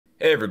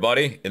Hey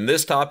everybody, in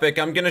this topic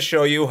I'm going to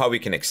show you how we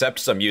can accept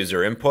some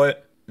user input.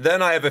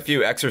 Then I have a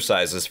few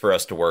exercises for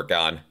us to work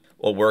on.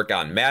 We'll work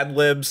on Mad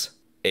Libs,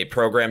 a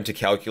program to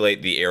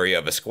calculate the area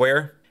of a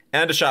square,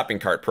 and a shopping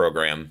cart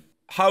program.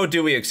 How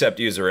do we accept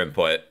user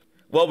input?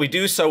 Well, we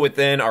do so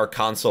within our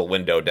console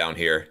window down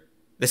here,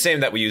 the same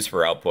that we use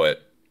for output.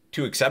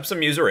 To accept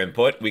some user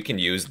input, we can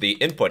use the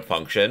input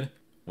function.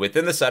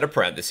 Within the set of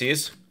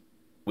parentheses,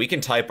 we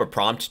can type a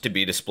prompt to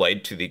be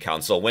displayed to the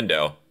console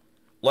window.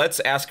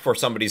 Let's ask for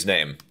somebody's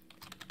name.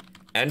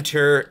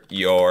 Enter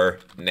your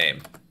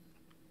name.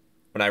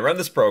 When I run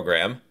this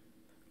program,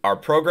 our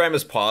program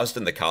is paused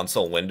in the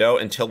console window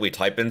until we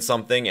type in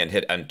something and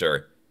hit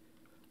enter.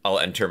 I'll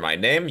enter my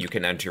name. You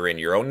can enter in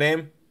your own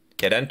name.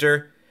 Hit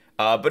enter.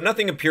 But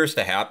nothing appears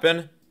to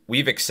happen.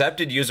 We've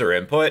accepted user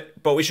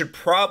input, but we should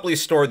probably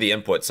store the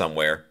input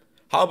somewhere.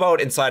 How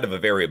about inside of a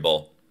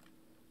variable?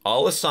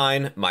 I'll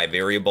assign my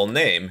variable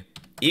name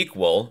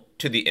equal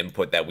to the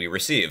input that we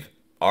receive.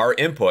 Our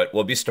input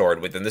will be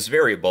stored within this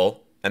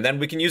variable, and then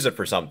we can use it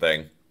for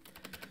something.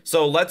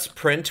 So let's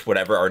print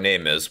whatever our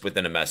name is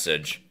within a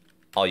message.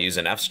 I'll use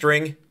an F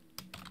string.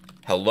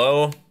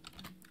 Hello,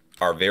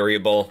 our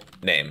variable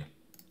name.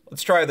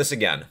 Let's try this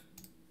again.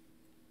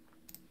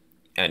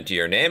 Enter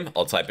your name.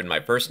 I'll type in my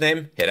first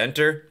name, hit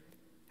enter.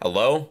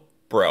 Hello,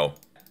 bro.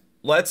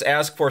 Let's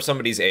ask for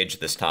somebody's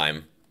age this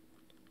time.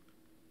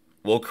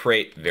 We'll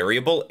create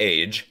variable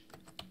age,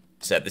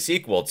 set this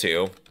equal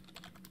to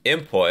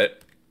input.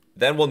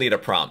 Then we'll need a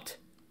prompt.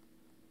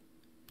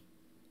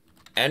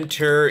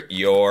 Enter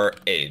your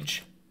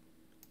age.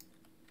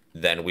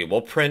 Then we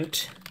will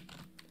print,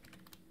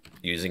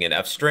 using an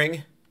F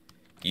string,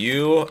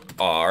 you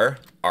are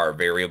our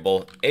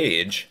variable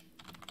age,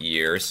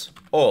 years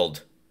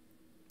old.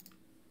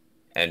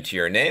 Enter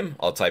your name.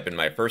 I'll type in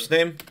my first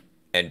name.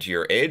 Enter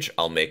your age.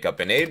 I'll make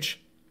up an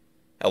age.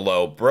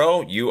 Hello,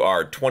 bro. You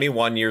are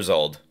 21 years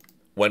old.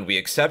 When we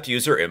accept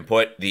user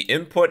input, the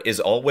input is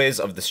always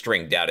of the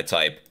string data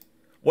type.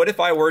 What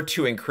if I were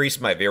to increase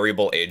my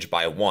variable age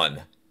by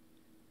 1?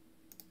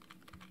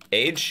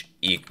 Age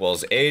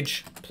equals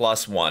age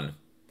plus 1.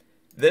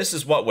 This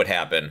is what would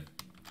happen.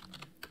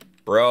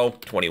 Bro,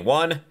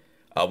 21.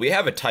 We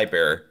have a type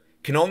error.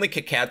 Can only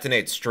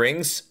concatenate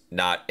strings,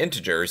 not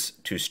integers,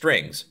 to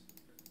strings.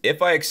 If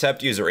I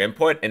accept user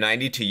input and I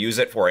need to use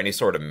it for any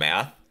sort of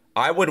math,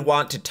 I would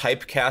want to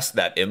typecast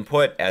that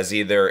input as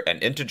either an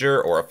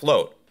integer or a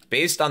float.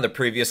 Based on the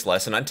previous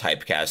lesson on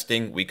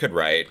typecasting, we could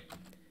write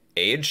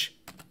age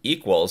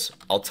equals,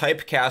 I'll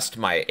typecast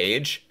my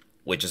age,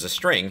 which is a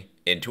string,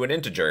 into an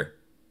integer.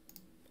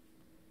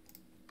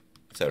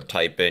 So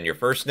type in your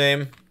first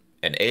name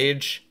and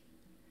age,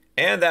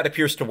 and that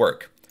appears to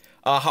work.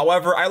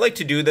 However, I like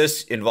to do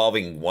this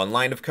involving one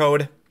line of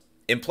code.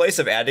 In place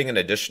of adding an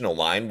additional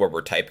line where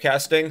we're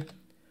typecasting,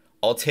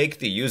 I'll take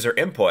the user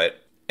input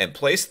and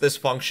place this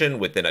function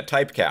within a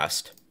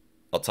typecast.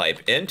 I'll type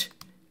int,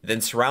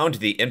 then surround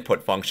the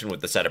input function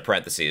with the set of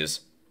parentheses.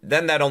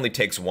 Then that only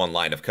takes one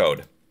line of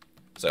code.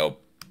 So,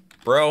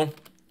 bro,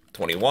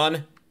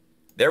 21.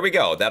 There we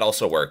go. That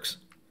also works.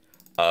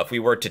 If we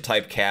were to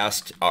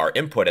typecast our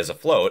input as a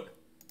float,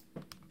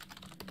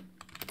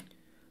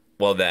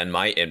 well then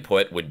my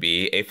input would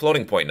be a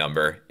floating point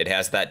number. It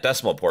has that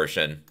decimal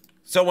portion.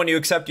 So when you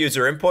accept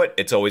user input,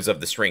 it's always of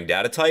the string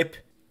data type.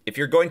 If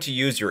you're going to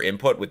use your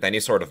input with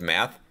any sort of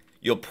math,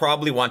 you'll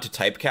probably want to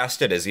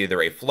typecast it as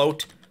either a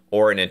float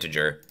or an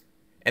integer.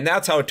 And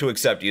that's how to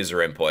accept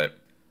user input.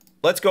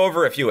 Let's go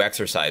over a few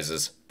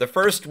exercises. The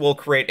first, we'll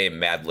create a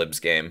Mad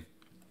Libs game.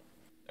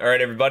 Alright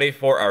everybody,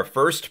 for our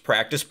first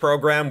practice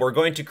program, we're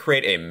going to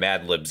create a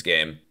Mad Libs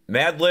game.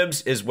 Mad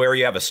Libs is where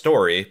you have a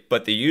story,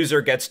 but the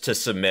user gets to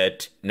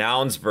submit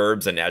nouns,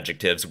 verbs, and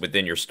adjectives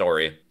within your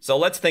story. So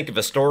let's think of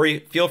a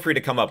story. Feel free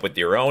to come up with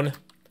your own.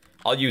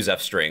 I'll use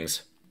F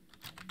strings.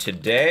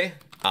 Today,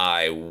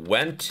 I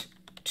went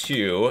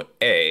to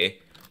a...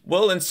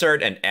 We'll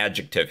insert an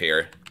adjective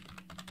here.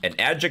 An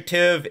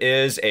adjective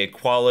is a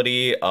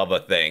quality of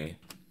a thing.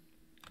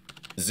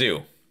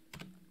 Zoo.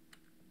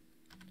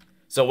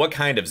 So what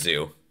kind of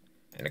zoo?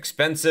 An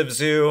expensive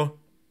zoo,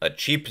 a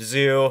cheap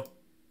zoo,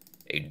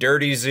 a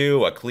dirty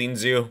zoo, a clean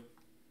zoo.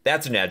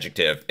 That's an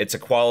adjective. It's a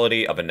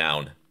quality of a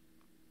noun.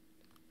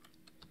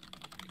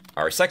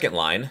 Our second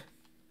line,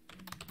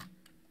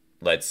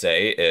 let's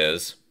say,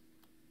 is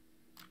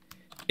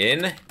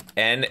in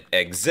an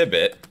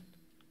exhibit,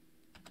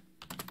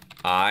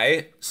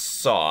 I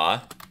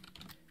saw...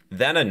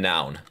 Then a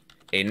noun.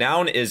 A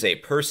noun is a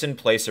person,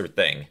 place, or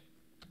thing.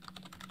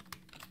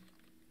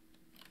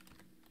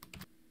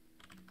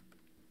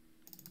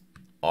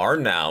 Our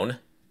noun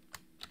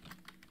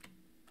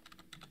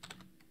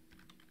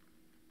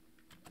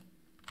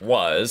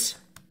was,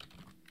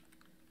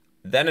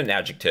 then an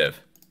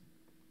adjective.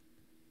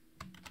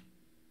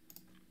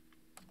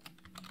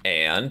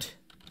 And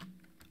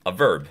a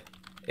verb.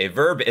 A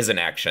verb is an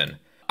action.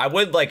 I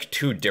would like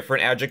two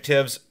different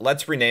adjectives.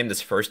 Let's rename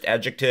this first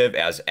adjective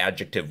as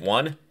adjective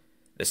 1.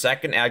 The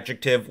second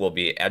adjective will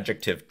be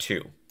adjective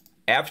 2.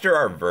 After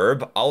our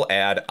verb, I'll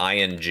add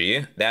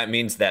ing. That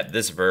means that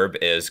this verb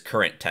is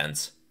current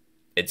tense.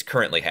 It's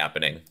currently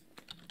happening.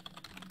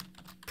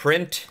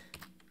 Print,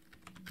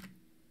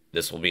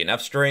 this will be an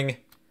F string,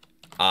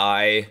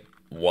 I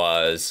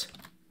was.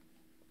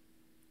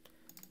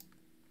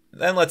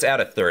 Then let's add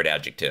a third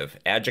adjective.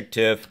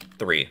 Adjective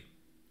 3.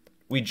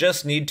 We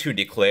just need to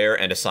declare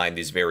and assign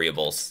these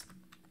variables.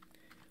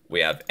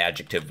 We have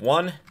adjective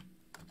 1,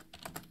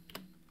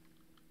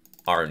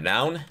 our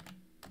noun,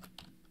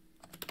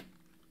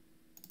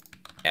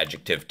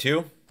 adjective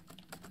 2,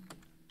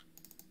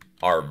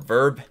 our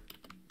verb,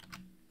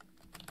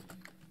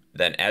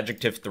 then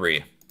adjective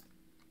 3.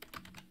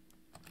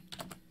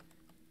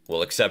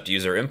 We'll accept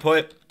user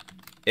input.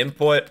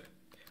 Input,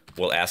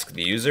 we'll ask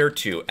the user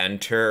to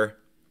enter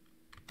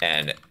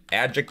an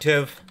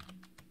adjective.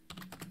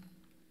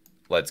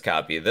 Let's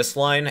copy this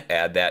line,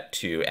 add that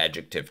to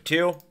adjective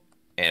 2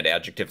 and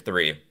adjective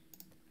 3.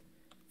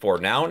 For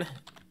noun,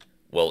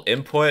 we'll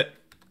input,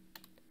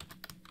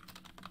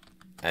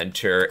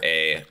 enter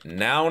a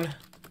noun.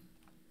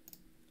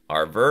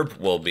 Our verb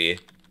will be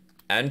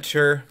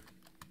enter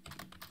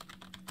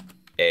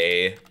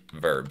a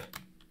verb.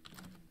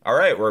 All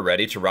right, we're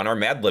ready to run our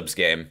Mad Libs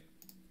game.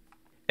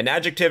 An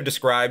adjective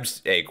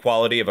describes a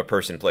quality of a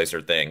person, place,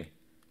 or thing.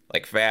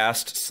 Like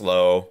fast,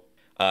 slow.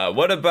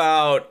 What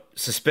about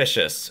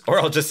suspicious? Or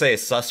I'll just say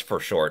sus for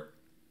short.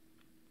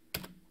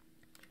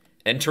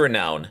 Enter a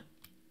noun.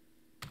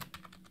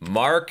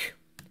 Mark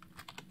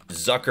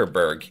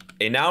Zuckerberg.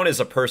 A noun is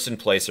a person,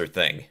 place, or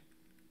thing.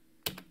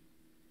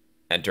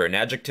 Enter an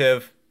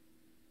adjective.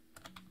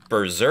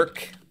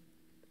 Berserk.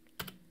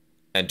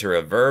 Enter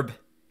a verb.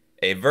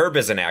 A verb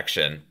is an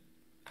action.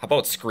 How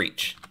about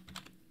screech?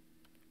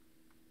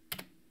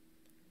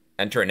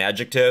 Enter an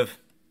adjective.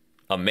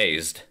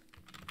 Amazed.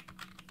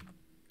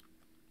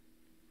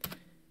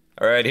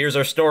 All right, here's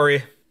our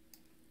story.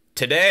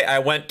 Today I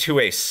went to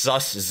a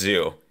sus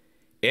zoo.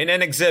 In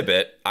an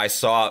exhibit, I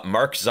saw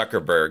Mark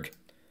Zuckerberg.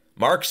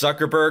 Mark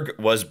Zuckerberg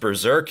was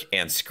berserk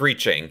and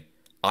screeching.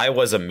 I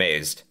was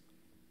amazed.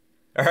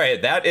 All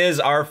right, that is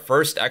our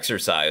first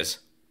exercise.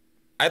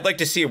 I'd like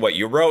to see what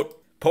you wrote.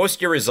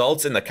 Post your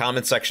results in the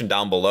comment section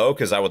down below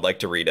because I would like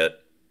to read it.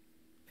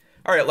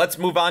 All right, let's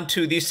move on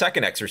to the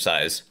second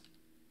exercise.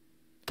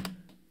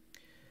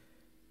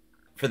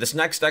 For this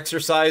next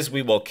exercise,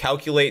 we will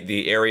calculate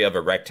the area of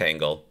a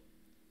rectangle.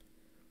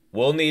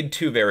 We'll need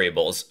two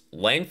variables,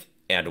 length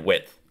and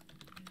width.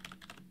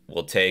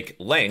 We'll take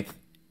length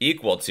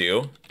equal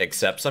to,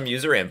 accept some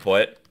user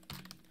input,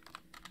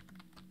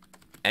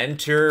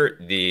 enter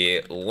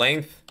the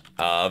length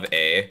of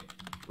a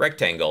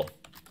rectangle.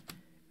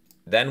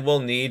 Then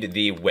we'll need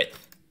the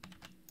width.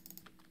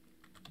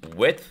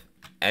 Width,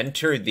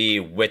 enter the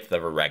width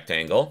of a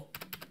rectangle.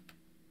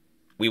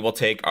 We will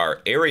take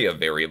our area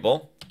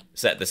variable,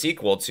 set this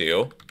equal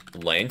to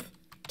length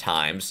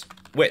times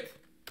width.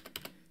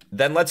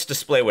 Then let's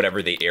display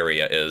whatever the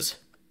area is.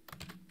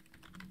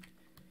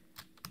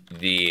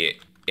 The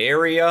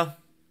area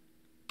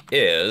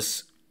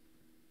is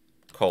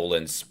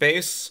colon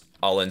space.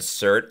 I'll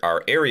insert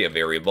our area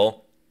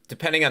variable.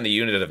 Depending on the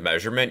unit of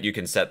measurement, you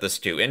can set this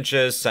to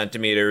inches,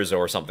 centimeters,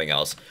 or something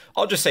else.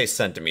 I'll just say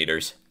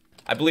centimeters.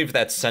 I believe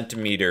that's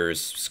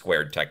centimeters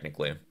squared,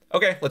 technically.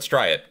 Okay, let's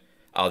try it.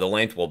 The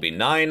length will be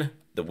 9.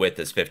 The width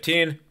is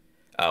 15.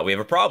 We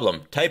have a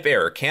problem. Type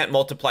error. Can't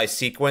multiply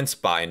sequence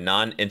by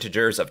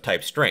non-integers of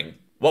type string.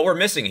 What we're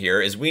missing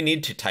here is we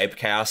need to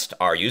typecast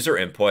our user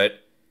input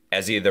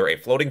as either a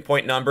floating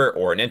point number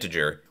or an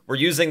integer. We're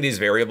using these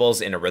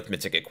variables in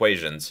arithmetic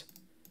equations.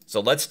 So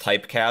let's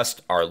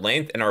typecast our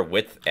length and our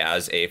width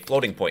as a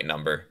floating point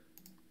number.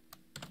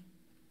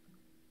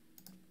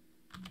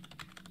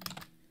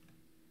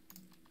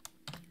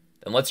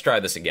 Then let's try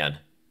this again.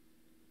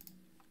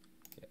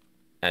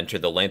 Enter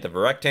the length of a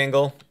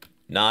rectangle,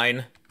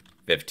 9,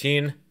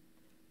 15.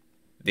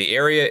 The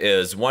area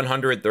is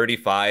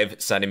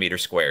 135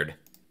 centimeters squared.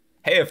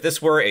 Hey, if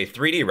this were a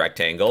 3D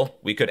rectangle,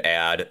 we could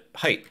add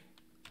height.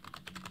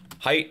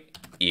 Height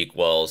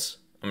equals,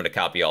 I'm going to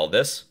copy all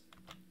this.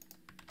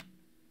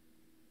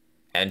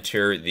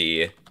 Enter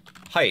the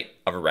height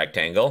of a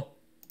rectangle.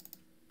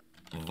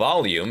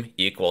 Volume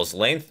equals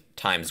length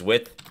times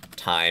width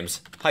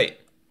times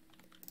height.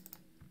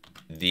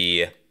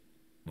 The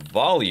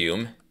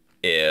volume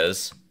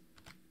is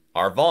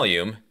our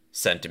volume,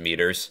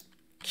 centimeters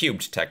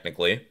cubed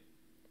technically.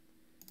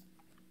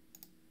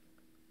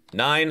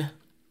 9,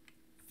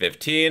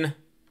 15,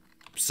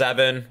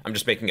 7, I'm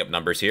just making up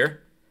numbers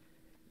here.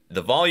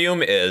 The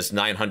volume is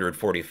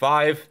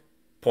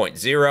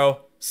 945.0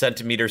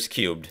 centimeters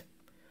cubed.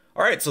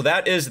 All right, so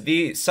that is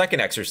the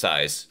second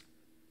exercise.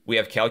 We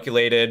have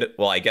calculated,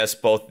 well, I guess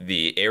both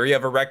the area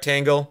of a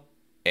rectangle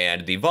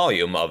and the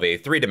volume of a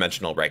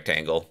three-dimensional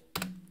rectangle.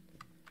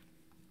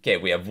 Okay,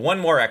 we have one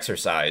more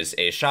exercise,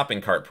 a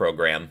shopping cart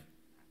program.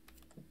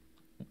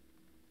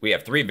 We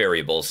have three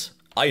variables,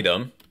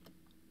 item,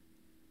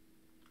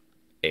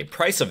 a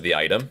price of the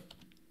item,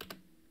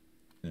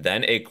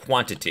 then a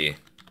quantity.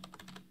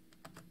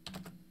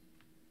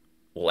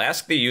 We'll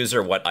ask the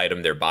user what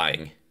item they're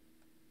buying.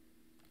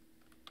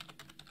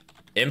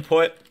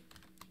 Input,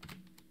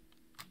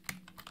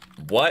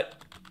 what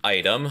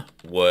item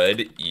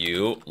would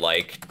you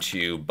like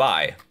to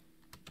buy?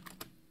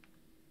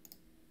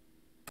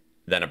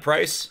 Then a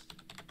price.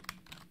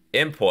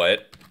 Input,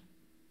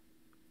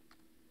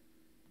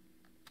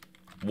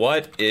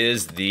 what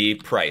is the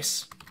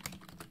price?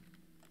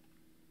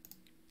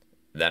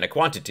 Then a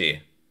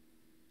quantity.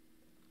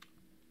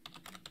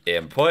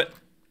 Input,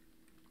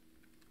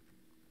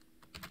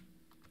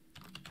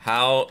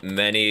 how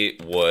many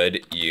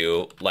would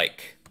you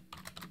like?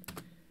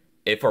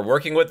 If we're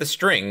working with a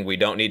string, we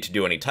don't need to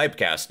do any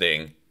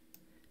typecasting.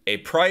 A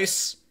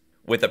price,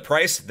 with a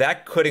price,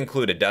 that could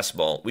include a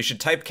decimal. We should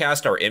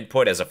typecast our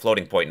input as a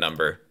floating point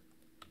number.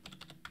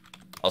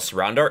 I'll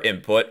surround our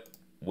input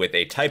with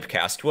a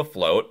typecast to a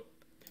float.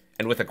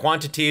 And with a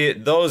quantity,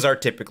 those are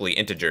typically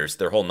integers.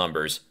 They're whole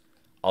numbers.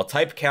 I'll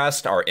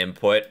typecast our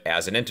input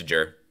as an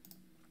integer.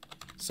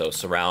 So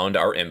surround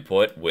our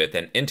input with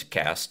an int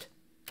cast.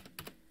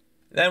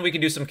 Then we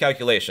can do some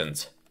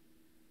calculations.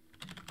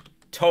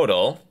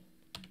 Total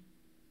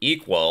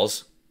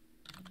equals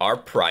our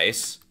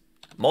price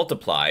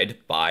multiplied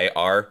by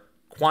our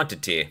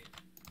quantity.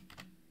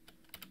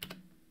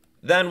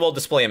 Then we'll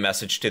display a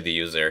message to the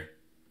user.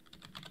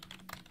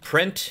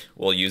 Print,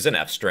 we'll use an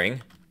F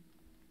string.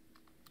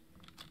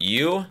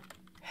 You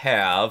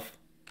have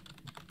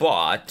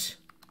bought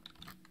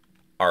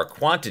our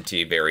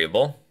quantity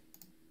variable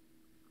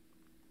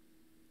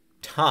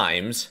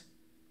times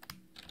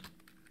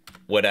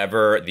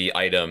whatever the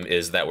item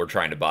is that we're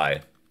trying to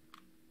buy.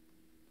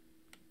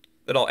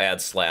 Then I'll add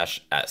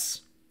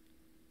 /s,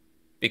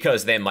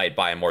 because they might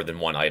buy more than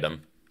one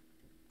item.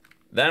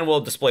 Then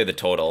we'll display the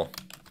total.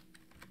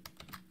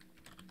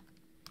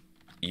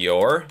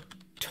 Your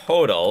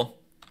total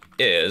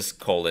is :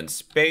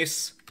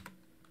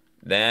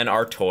 then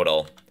our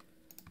total.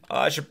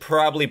 I should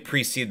probably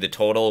precede the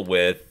total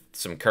with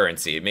some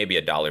currency, maybe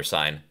a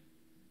 $sign.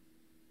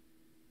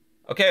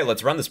 Okay,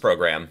 let's run this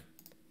program.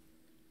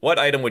 What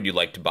item would you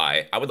like to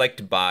buy? I would like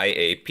to buy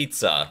a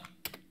pizza.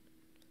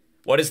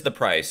 What is the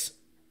price?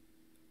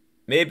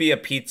 Maybe a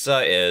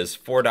pizza is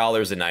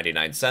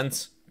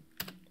 $4.99.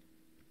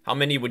 How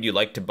many would you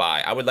like to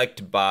buy? I would like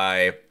to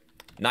buy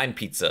 9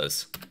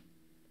 pizzas.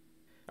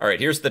 All right,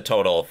 here's the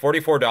total,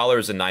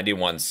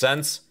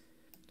 $44.91.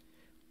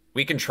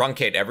 We can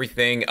truncate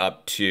everything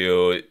up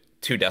to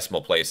 2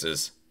 decimal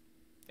places.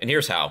 And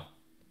here's how.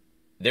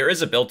 There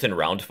is a built-in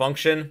round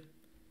function.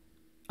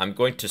 I'm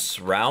going to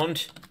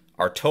surround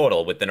our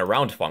total within a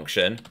round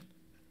function.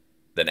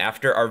 Then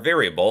after our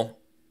variable,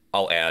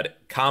 I'll add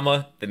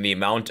comma, then the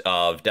amount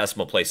of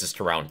decimal places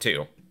to round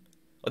to.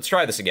 Let's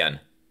try this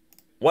again.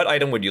 What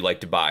item would you like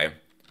to buy?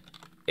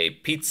 A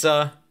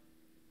pizza.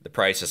 The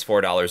price is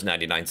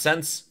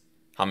 $4.99.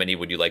 How many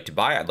would you like to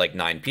buy? I'd like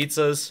 9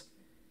 pizzas.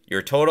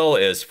 Your total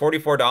is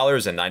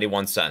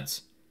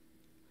 $44.91.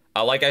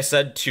 Like I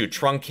said, to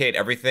truncate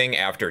everything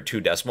after 2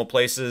 decimal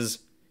places,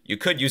 you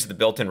could use the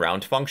built-in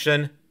round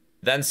function,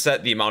 then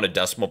set the amount of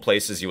decimal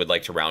places you would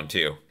like to round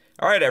to.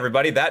 All right,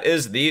 everybody, that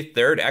is the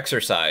third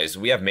exercise.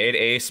 We have made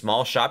a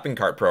small shopping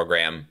cart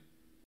program.